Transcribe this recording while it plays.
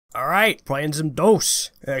Alright, playing some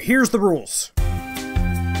Deuces. Here's the rules.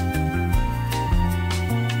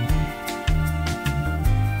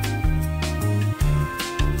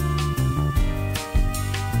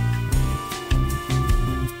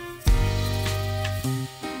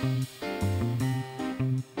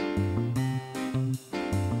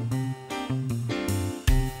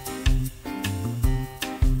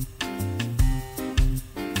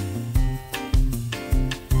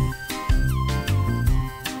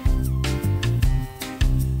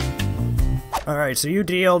 Alright, so you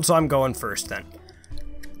dealed, so I'm going first then.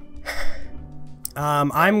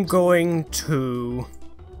 I'm going to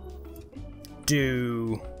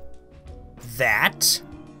do that,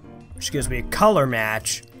 which gives me a color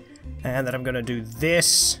match, and then I'm going to do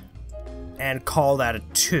this and call that a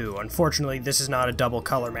 2. Unfortunately, this is not a double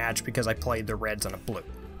color match because I played the reds on a blue.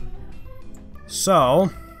 So,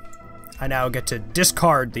 I now get to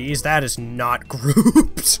discard these. That is not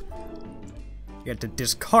grouped. You get to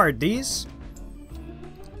discard these.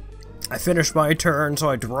 I finish my turn, so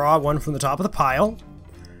I draw one from the top of the pile,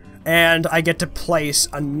 and I get to place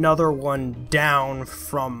another one down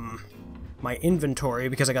from my inventory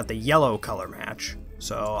because I got the yellow color match.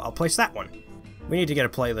 So I'll place that one. We need to get a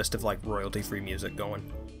playlist of like royalty-free music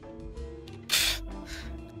going.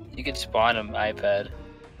 You can spawn an iPad.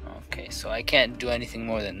 Okay, so I can't do anything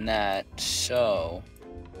more than that, so...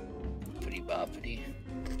 Boppity boppity.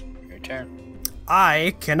 Your turn.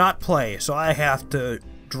 I cannot play, so I have to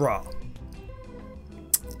draw.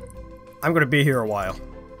 I'm gonna be here a while.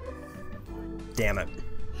 Damn it.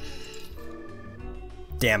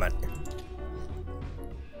 Damn it.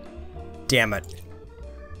 Damn it.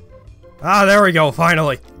 Ah, there we go,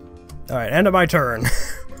 finally. Alright, end of my turn.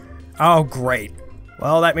 Oh, great.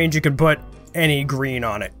 Well, that means you can put any green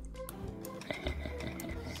on it.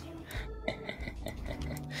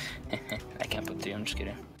 I can't put 3, I'm just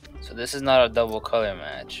kidding. So this is not a double color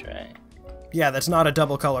match, right? Yeah, that's not a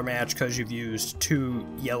double color match because you've used two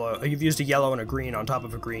yellow. You've used a yellow and a green on top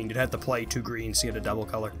of a green. You'd have to play 2 greens to get a double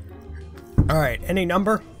color. Alright, any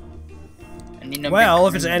number? Any number? Well,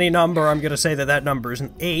 if it's any number, I'm going to say that that number is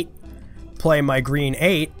an 8. Play my green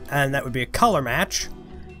 8, and that would be a color match.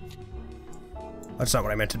 That's not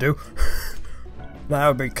what I meant to do. That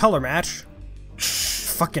would be a color match.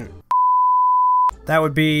 Fucking. That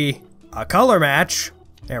would be a color match.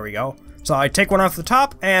 There we go. So I take one off the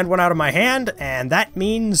top and one out of my hand, and that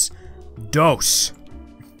means Deuces.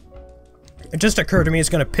 It just occurred to me it's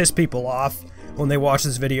going to piss people off when they watch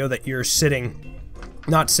this video that you're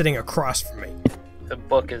not sitting across from me. The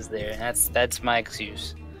book is there. That's my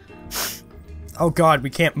excuse. Oh god,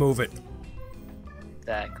 we can't move it.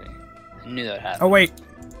 Exactly. I knew that would happen. Oh wait.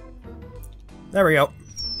 There we go.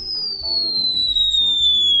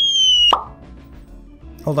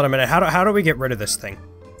 Hold on a minute. How do we get rid of this thing?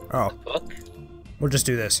 Oh. Book? We'll just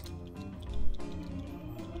do this.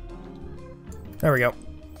 There we go.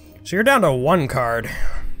 So you're down to 1 card.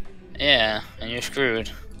 Yeah, and you're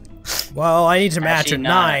screwed. Well, I need to match Actually, a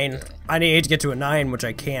 9. I need to get to a 9, which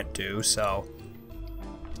I can't do, so...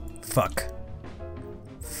 Fuck.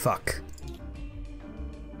 Fuck.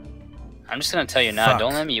 I'm just gonna tell you now, Fuck.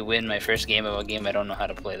 don't let me win my first game of a game I don't know how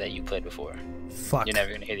to play that you played before. Fuck. You're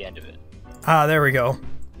never gonna hear the end of it. Ah, there we go.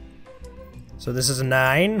 So this is a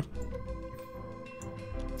 9.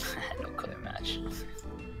 No color match.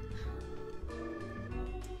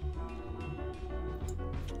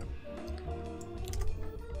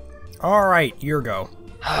 Alright, your go.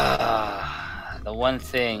 The one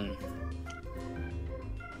thing.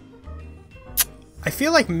 I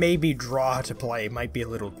feel like maybe draw to play might be a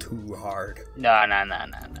little too hard. No.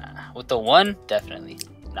 With the 1, definitely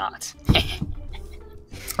not.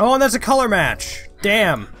 Oh, and that's a color match.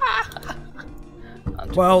 Damn.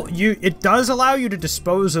 Well, it does allow you to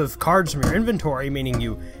dispose of cards from your inventory, meaning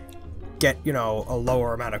you get, you know, a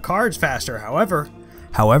lower amount of cards faster. However,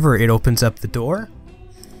 it opens up the door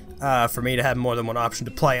for me to have more than one option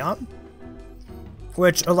to play on,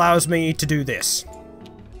 which allows me to do this.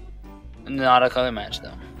 Not a color match,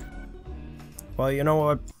 though. Well, you know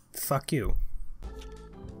what? Fuck you.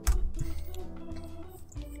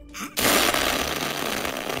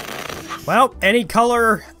 Well, any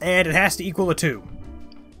color, and it has to equal a 2.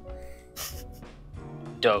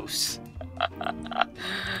 Dose. You're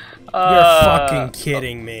fucking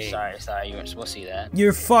kidding me. Sorry, you weren't supposed to see that.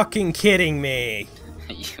 You're fucking kidding me.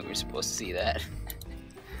 You were supposed to see that.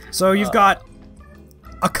 So you've got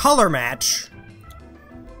a color match.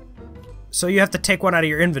 So you have to take one out of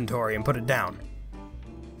your inventory and put it down.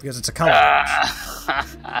 Because it's a color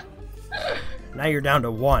match. Now you're down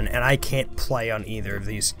to 1, and I can't play on either of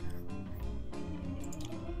these.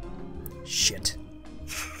 Shit.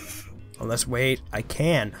 Unless, wait, I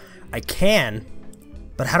can. I can,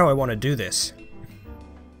 but how do I want to do this?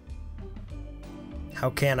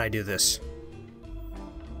 How can I do this?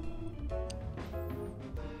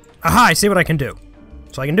 Aha, I see what I can do.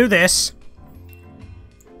 So I can do this.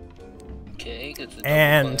 Okay,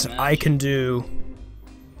 and I can do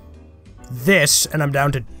this, and I'm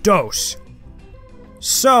down to dose.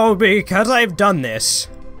 So, because I've done this...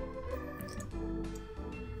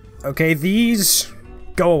 Okay, these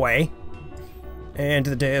go away. And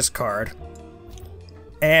the discard.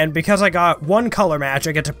 And because I got one color match,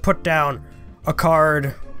 I get to put down a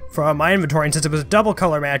card from my inventory, and since it was a double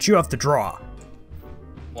color match, you have to draw.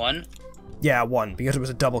 One? Yeah, one, because it was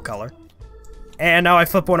a double color. And now I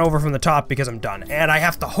flip one over from the top because I'm done. And I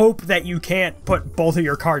have to hope that you can't put both of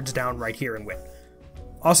your cards down right here and win.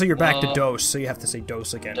 Also, you're back to dose, so you have to say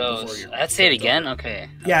dose again. Dose. Let's say it again? Okay.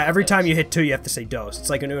 Yeah, every time you hit 2, you have to say dose. It's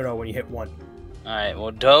like an Uno when you hit 1. Alright, well,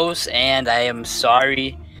 dose, and I am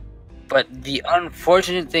sorry, but the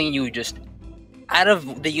unfortunate thing you just, out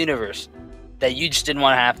of the universe, that you just didn't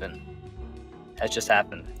want to happen, has just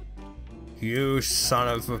happened. You son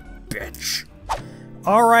of a bitch.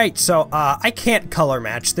 Alright, so, I can't color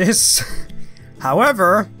match this.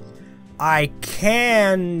 However, I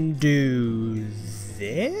can do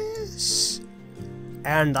this,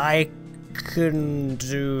 and I can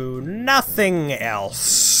do nothing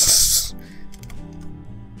else.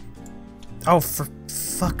 Oh, for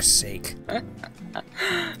fuck's sake.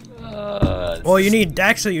 Well, you need 2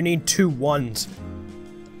 1s.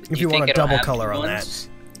 If you want a double color on that.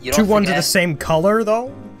 2 1s of the same color,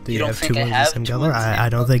 though? Do you have 2 1s of the same color? I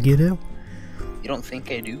don't think you do. You don't think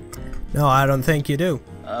I do? No, I don't think you do.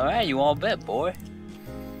 Alright, you all bet, boy.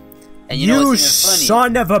 And you know what's even funny?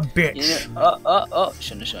 Son of a bitch! You know,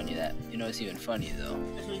 shouldn't have shown you that. You know what's even funny, though?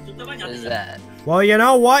 What is that? Well, you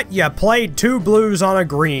know what? You played 2 blues on a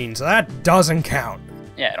green, so that doesn't count.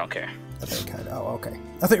 Yeah, I don't care. Oh, okay.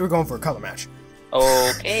 I thought you were going for a color match.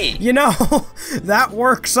 Okay. You know, that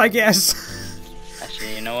works, I guess.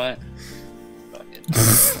 Actually, you know what? Fuck it.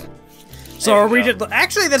 So are we just...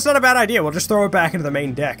 Actually, that's not a bad idea. We'll just throw it back into the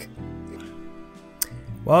main deck.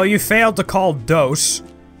 Well, you failed to call dose.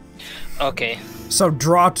 Okay. So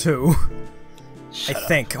draw 2. Shut up.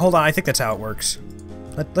 think. Hold on, I think that's how it works.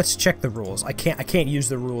 Let's check the rules. I can't use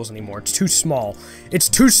the rules anymore. It's too small. It's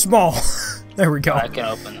too small. There we go. I can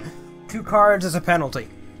open them. 2 cards is a penalty.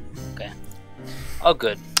 Okay. All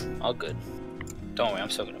good. All good. Don't worry, I'm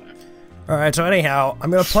still gonna win. Alright, so anyhow,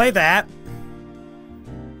 I'm gonna play that.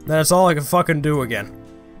 That's all I can fucking do again.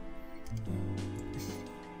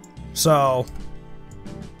 So...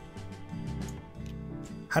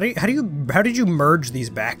 How did you merge these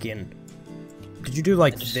back in? Did you do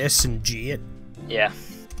like this and G it? Yeah.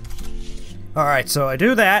 Alright, so I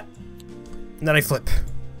do that, and then I flip.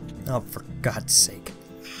 Oh, for God's sake.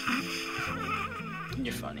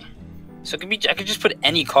 You're funny. So it could be, I could just put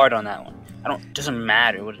any card on that one. Doesn't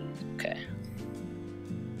matter. Okay.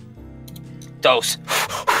 Dose.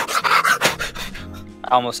 I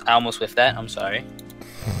almost whiffed that. I'm sorry.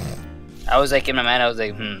 I was like, in my mind, I was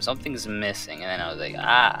like, something's missing. And then I was like,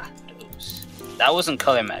 dose. That wasn't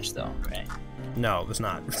color match, though, right? No, it was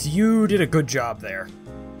not. You did a good job there.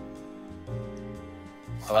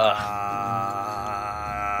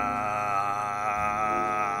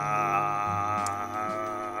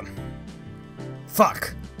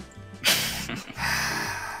 Fuck.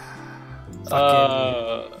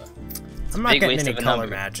 I'm not getting any color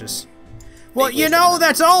matches. Well, you know,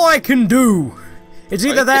 that's all I can do. It's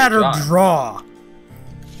either that or draw.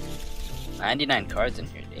 99 cards in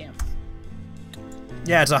here, damn.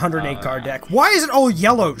 Yeah, it's a 108 card deck. Why is it all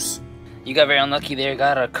yellows? You got very unlucky there.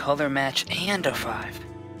 Got a color match and a 5.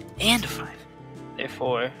 And a 5.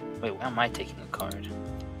 Therefore, wait, why am I taking a card?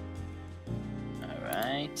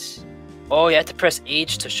 Alright. Oh, you have to press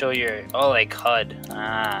H to show your... Oh, like HUD.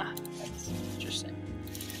 Ah, that's interesting.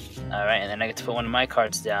 Alright, and then I get to put one of my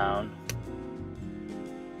cards down.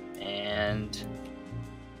 And...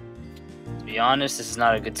 to be honest, this is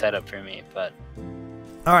not a good setup for me, but...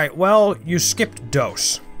 Alright, well, you skipped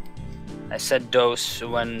dose. I said dose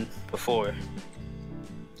when before.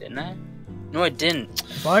 Didn't I? No, I didn't.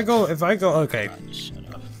 If I go, okay. Oh,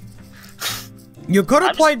 shut up. You could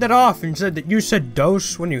have played that off and said that you said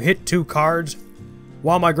dose when you hit 2 cards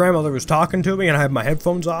while my grandmother was talking to me and I had my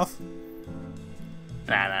headphones off.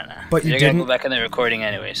 Nah. But you You're didn't? gonna go back in the recording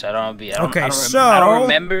anyway, so I don't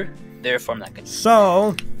remember, therefore I'm not gonna...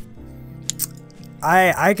 So...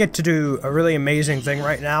 I get to do a really amazing thing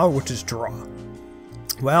right now, which is draw.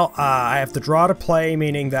 Well, I have to draw to play,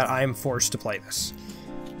 meaning that I am forced to play this.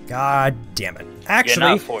 God damn it. You're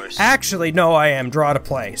not forced. Actually, no, I am. Draw to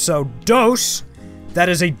play. So, Dose, that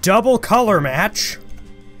is a double color match,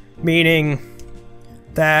 meaning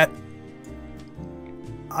that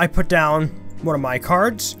I put down one of my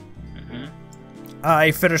cards.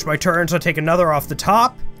 I finish my turn, so I take another off the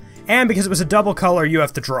top, and because it was a double color, you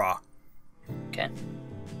have to draw. Okay.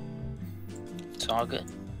 It's all good.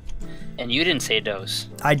 And you didn't say Dose.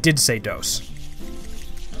 I did say Dose.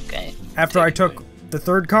 Okay. After I took the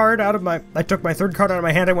third card out of my... I took my third card out of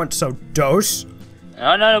my hand, I went, so Dose.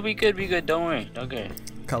 No, be good, be good. Don't worry. Okay.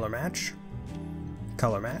 Color match.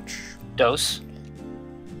 Color match. Dose.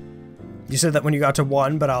 You said that when you got to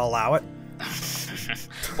 1, but I'll allow it.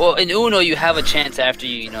 Well, in Uno, you have a chance after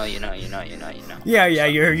you know. Yeah,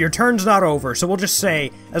 your turn's not over, so we'll just say,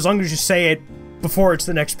 as long as you say it before it's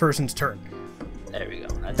the next person's turn. There we go.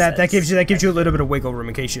 That gives you a little bit of wiggle room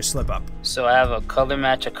in case you slip up. So I have a color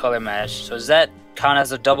match. So does that count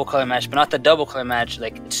as a double color match, but not the double color match?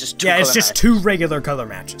 Like it's just two. Yeah, it's just matches. 2 regular color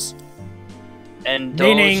matches. And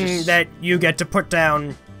meaning that you get to put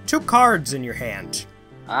down 2 cards in your hand.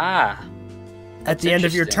 Ah. At the end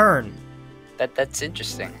of your turn. That's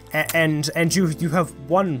interesting. And you have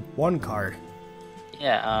one card.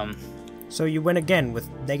 Yeah. So you win again with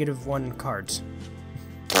 -1 cards.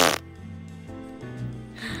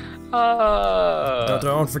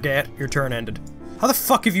 Don't forget, your turn ended. How the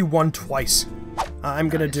fuck have you won twice? I'm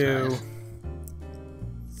gonna do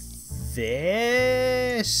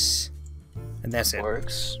this, and that's it.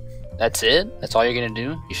 Works. That's it? That's all you're gonna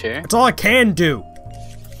do? You sure? That's all I can do.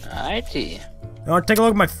 Alrighty. You wanna take a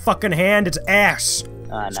look at my fucking hand? It's ass.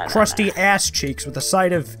 It's crusty ass cheeks with a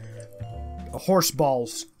side of horse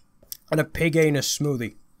balls and a pig anus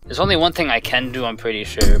smoothie. There's only one thing I can do, I'm pretty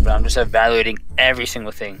sure, but I'm just evaluating every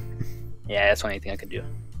single thing. Yeah, that's the only thing I can do.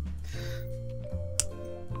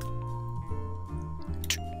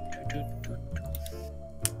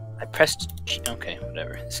 I pressed... Okay,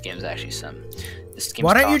 whatever. This game's actually some...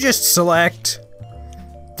 Why don't you just select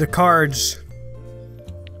the cards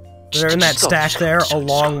that are in that stack there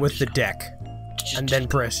along with the deck, and then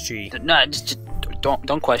press G? No, just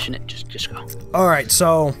don't question it. Just go. Alright,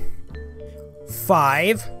 so...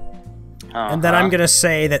 5. And then I'm gonna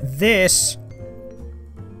say that this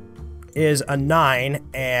is a 9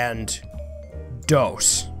 and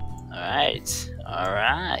Dose. Alright.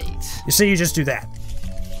 You see, you just do that.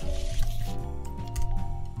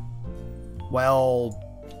 Well,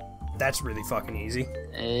 that's really fucking easy.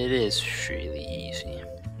 It is really easy.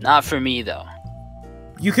 Not for me, though.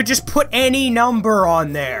 You could just put any number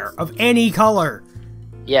on there, of any color.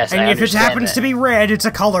 Yes, and if it happens to be red, it's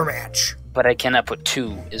a color match. But I cannot put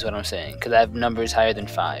 2, is what I'm saying, because I have numbers higher than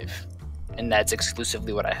 5. And that's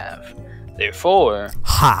exclusively what I have. Therefore,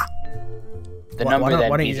 the number that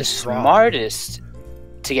would be the smartest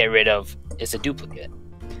to get rid of is a duplicate.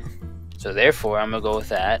 So therefore, I'm going to go with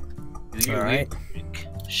that. Alright.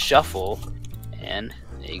 Shuffle, and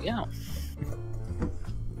there you go.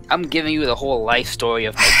 I'm giving you the whole life story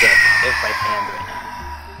of my deck, of my hand right now.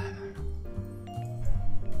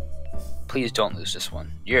 Please don't lose this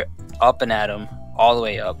one. You're up and at 'em, all the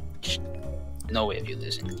way up. No way of you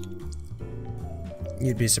losing.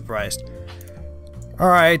 You'd be surprised.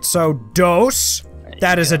 Alright, so Dose.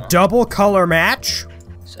 That is a double color match.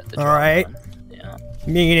 Alright. Yeah.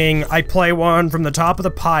 Meaning I play one from the top of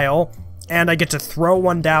the pile, and I get to throw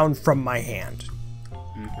one down from my hand.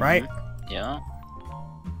 Right? Yeah.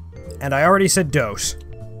 And I already said Dose.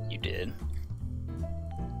 You did.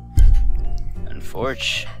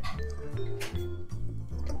 Unfortunate.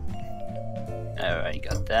 Alright, you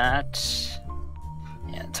got that.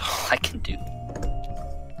 Yeah, that's all I can do.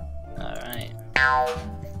 Alright.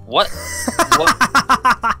 What? What?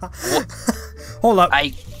 Hold up.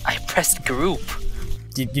 I pressed group.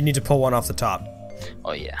 You need to pull one off the top.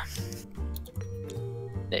 Oh, yeah.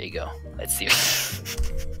 There you go. Let's see.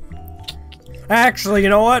 Actually, you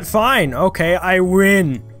know what? Fine. Okay, I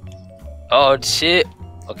win. Oh, shit.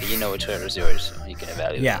 Okay, you know which one was yours, so you can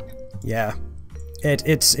evaluate. Yeah.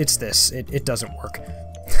 It's this. It doesn't work.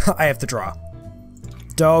 I have to draw.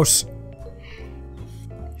 Dose.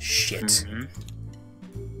 Shit.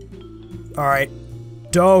 Alright.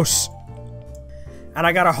 Dose. And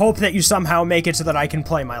I gotta hope that you somehow make it so that I can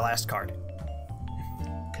play my last card.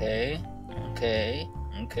 Okay.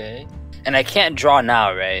 And I can't draw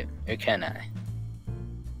now, right? Or can I?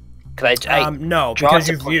 No, because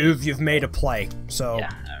you've made a play. So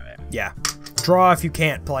yeah, alright. Yeah. Draw if you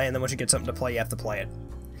can't play, and then once you get something to play, you have to play it.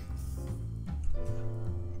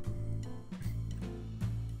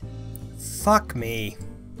 Fuck me.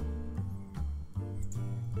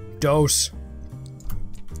 Dose.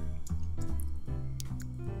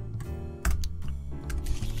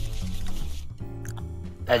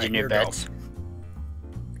 Hedging your bets.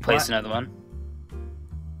 Place another one.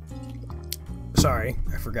 Sorry,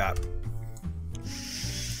 I forgot.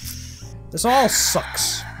 This all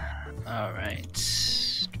sucks.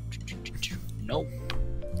 Alright. Nope.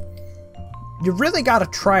 You really gotta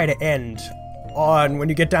try to end on, when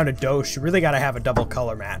you get down to Dose, you really gotta have a double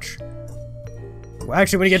color match. Well,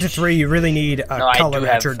 actually, when you get to 3, you really need a color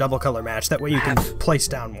match or a double color match. That way you can place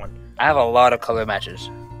down one. I have a lot of color matches.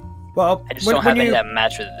 Well, I just don't have any that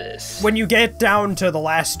match with this. When you get down to the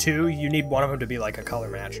last 2, you need one of them to be like a color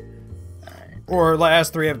match. Right. Or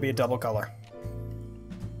last 3 have to be a double color.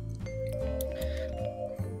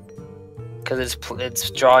 Because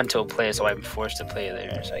it's drawn to a player, so I'm forced to play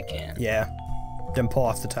there, so I can't. Yeah. Then pull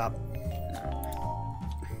off the top.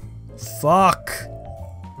 Fuck.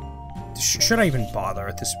 Should I even bother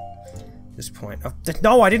at this point? Oh,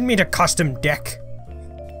 no, I didn't mean to custom deck.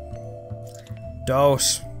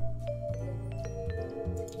 Dose.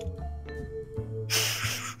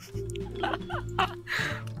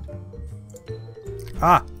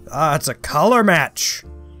 It's a color match.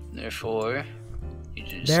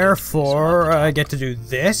 Therefore, I get to do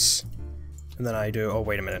this, and then I do. Oh,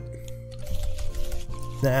 wait a minute.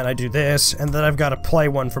 Then I do this, and then I've got to play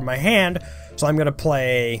one from my hand. So I'm gonna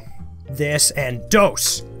play this and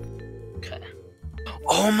Dose. Okay.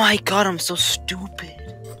 Oh my god, I'm so stupid.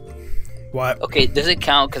 What? Okay, does it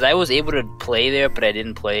count? Because I was able to play there, but I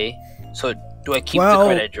didn't play. So do I keep the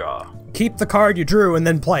card I draw? Keep the card you drew and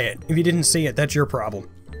then play it. If you didn't see it, that's your problem.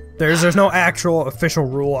 There's no actual official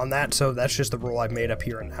rule on that, so that's just the rule I've made up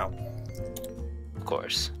here and now. Of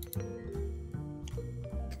course.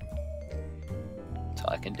 That's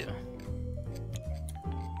all I can do.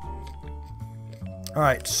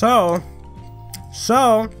 Alright, so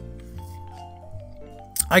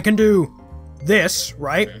I can do this,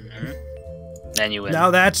 right? Mm-hmm. Then you win.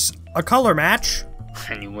 Now that's a color match.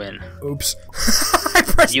 And you win. Oops. I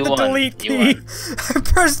pressed the delete key. I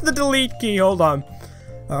pressed the delete key. Hold on.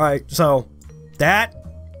 Alright, so that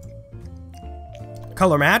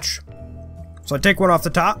color match. So I take one off the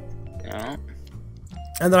top. Yeah.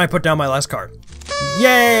 And then I put down my last card.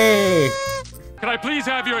 Yay! Can I please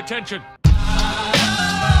have your attention?